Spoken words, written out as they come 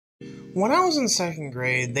When I was in second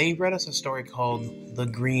grade, they read us a story called The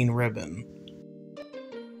Green Ribbon.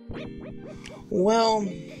 Well,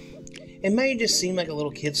 it may just seem like a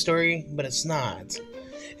little kid story, but it's not.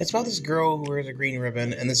 It's about this girl who wears a green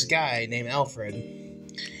ribbon and this guy named Alfred.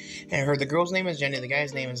 And the girl's name is Jenny, the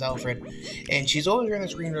guy's name is Alfred. And she's always wearing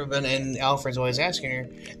this green ribbon, and Alfred's always asking her,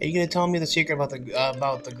 "Are you gonna tell me the secret about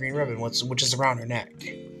the green ribbon, which is around her neck?"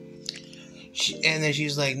 And then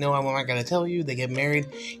she's like, "No, I'm not gonna tell you." They get married.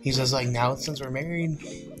 He's just like, "Now since we're married,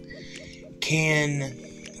 can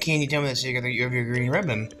you tell me the secret of your green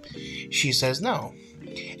ribbon?" She says no.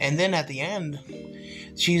 And then at the end,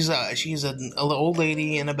 she's an old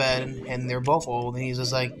lady in a bed, and they're both old, and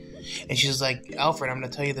she's like, "Alfred, I'm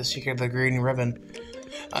gonna tell you the secret of the green ribbon.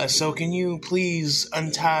 So can you please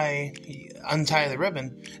untie the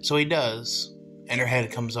ribbon?" So he does, and her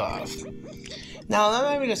head comes off. Now that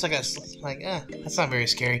might be just that's not very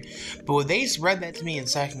scary. But when they read that to me in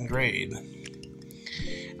second grade,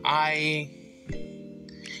 I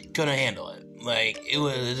couldn't handle it.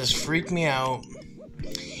 It just freaked me out.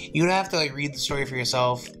 You'd have to read the story for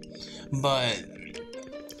yourself, but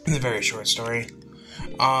it's a very short story.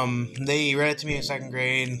 They read it to me in second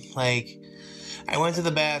grade. I went to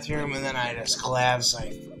the bathroom and then I just collapsed.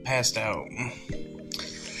 I passed out.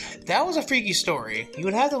 That was a freaky story. You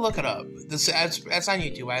would have to look it up. That's on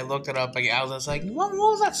YouTube. I looked it up. I was just like, what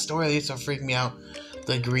was that story that used to freak me out?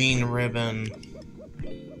 The Green Ribbon.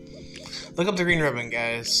 Look up The Green Ribbon,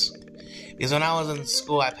 guys. Because when I was in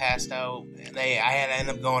school, I passed out. And I had to end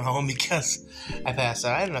up going home because I passed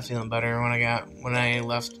out. I ended up feeling better when I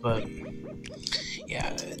left. But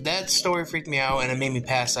yeah, that story freaked me out and it made me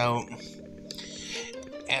pass out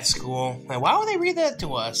at school. Why would they read that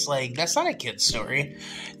to us? That's not a kid's story,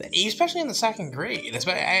 especially in the second grade.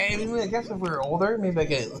 I guess if we were older, maybe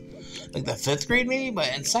the fifth grade, maybe.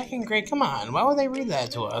 But in second grade, come on, why would they read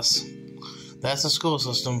that to us? That's the school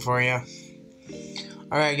system for you.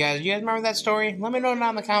 All right, guys, you guys remember that story? Let me know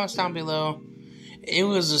down in the comments down below. It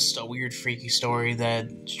was just a weird, freaky story that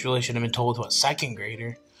really should have been told to a second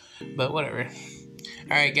grader. But whatever.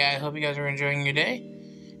 All right, guys, hope you guys are enjoying your day.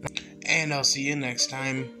 And I'll see you next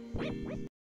time.